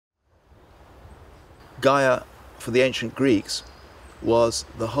Gaia, for the ancient Greeks, was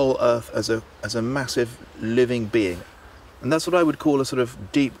the whole earth as a massive living being. And that's what I would call a sort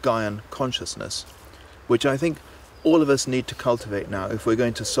of deep Gaian consciousness, which I think all of us need to cultivate now if we're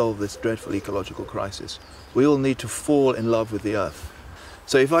going to solve this dreadful ecological crisis. We all need to fall in love with the earth.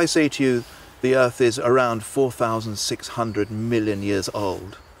 So if I say to you the earth is around 4,600 million years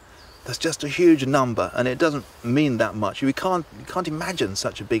old, that's just a huge number, and it doesn't mean that much. You can't imagine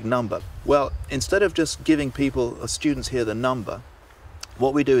such a big number. Well, instead of just giving people, students here, the number,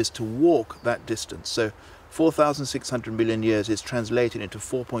 what we do is to walk that distance. So 4,600 million years is translated into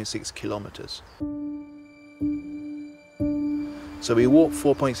 4.6 kilometers. So we walk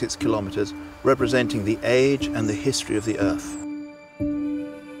 4.6 kilometers, representing the age and the history of the earth.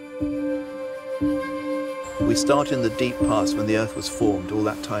 We start in the deep past when the earth was formed all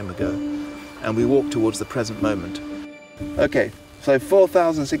that time ago, and we walk towards the present moment. Okay, so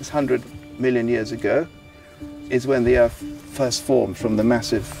 4,600 million years ago is when the earth first formed from the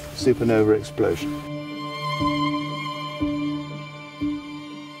massive supernova explosion.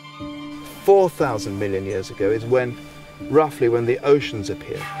 4,000 million years ago is roughly when the oceans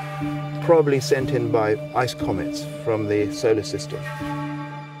appeared, probably sent in by ice comets from the solar system.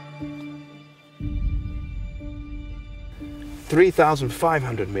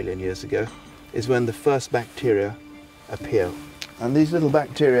 3,500 million years ago is when the first bacteria appear. And these little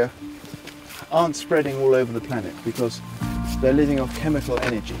bacteria aren't spreading all over the planet because they're living off chemical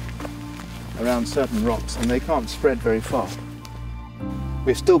energy around certain rocks, and they can't spread very far.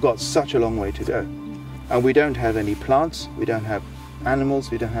 We've still got such a long way to go. And we don't have any plants, we don't have animals,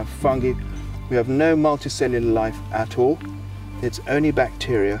 we don't have fungi, we have no multicellular life at all. It's only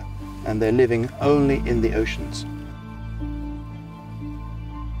bacteria, and they're living only in the oceans.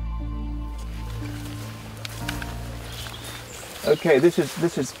 Okay, this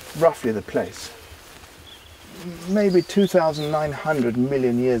is roughly the place. Maybe 2,900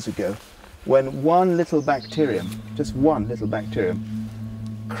 million years ago, when one little bacterium, just one little bacterium,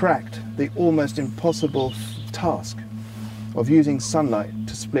 cracked the almost impossible task of using sunlight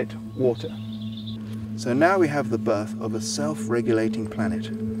to split water. So now we have the birth of a self-regulating planet,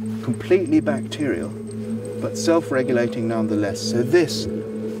 completely bacterial, but self-regulating nonetheless. So this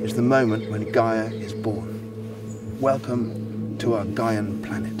is the moment when Gaia is born. Welcome to our Gaian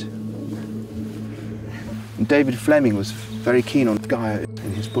planet. And David Fleming was very keen on Gaia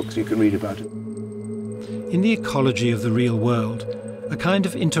in his books. You can read about it. In the ecology of the real world, a kind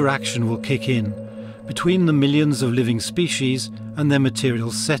of interaction will kick in between the millions of living species and their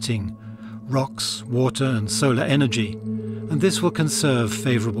material setting, rocks, water and solar energy, and this will conserve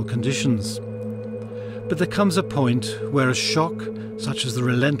favourable conditions. But there comes a point where a shock, such as the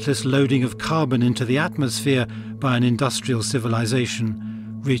relentless loading of carbon into the atmosphere by an industrial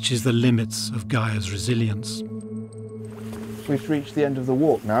civilization, reaches the limits of Gaia's resilience. We've reached the end of the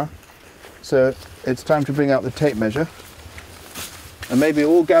walk now, so it's time to bring out the tape measure. And maybe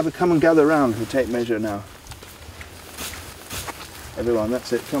all come and gather around the tape measure now. Everyone,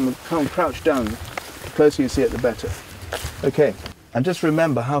 that's it. Come and crouch down. The closer you see it, the better. Okay, and just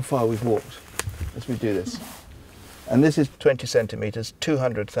remember how far we've walked as we do this. And this is 20 centimeters,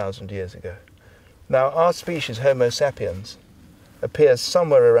 200,000 years ago. Now, our species, Homo sapiens, appears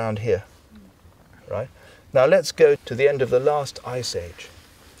somewhere around here, right? Now, let's go to the end of the last ice age,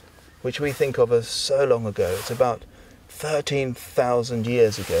 which we think of as so long ago. It's about 13,000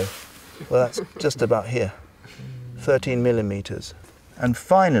 years ago. Well, that's just about here, 13 millimeters. And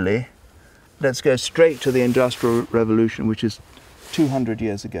finally, let's go straight to the Industrial Revolution, which is 200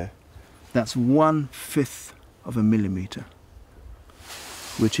 years ago. That's 1/5 of a millimeter,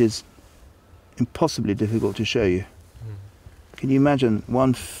 which is impossibly difficult to show you. Can you imagine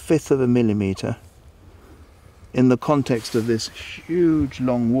 1/5 of a millimeter in the context of this huge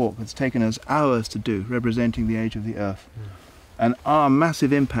long walk that's taken us hours to do, representing the age of the Earth, and our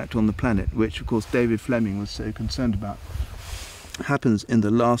massive impact on the planet, which of course David Fleming was so concerned about, happens in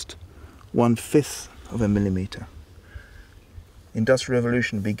the last 1/5 of a millimeter. Industrial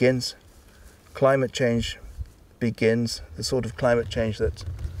Revolution begins, climate change begins, the sort of climate change that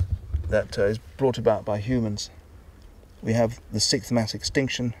is brought about by humans. We have the 6th mass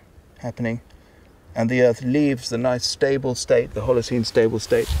extinction happening, and the Earth leaves the nice stable state, the Holocene stable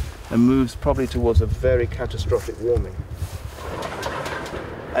state, and moves probably towards a very catastrophic warming.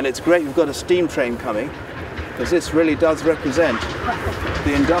 And it's great we've got a steam train coming, because this really does represent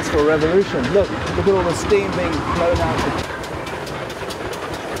the Industrial Revolution. Look at all the steam being blown out.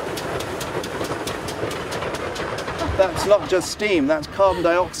 That's not just steam, that's carbon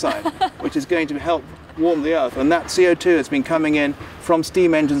dioxide, which is going to help warm the Earth. And that CO2 has been coming in from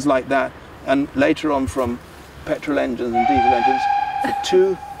steam engines like that and later on from petrol engines and diesel engines for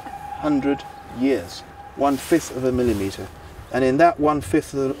 200 years, 1/5 of a millimetre. And in that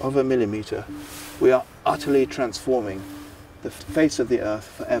 1/5 of a millimetre, we are utterly transforming the face of the earth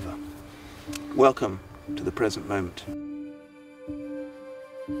forever. Welcome to the present moment.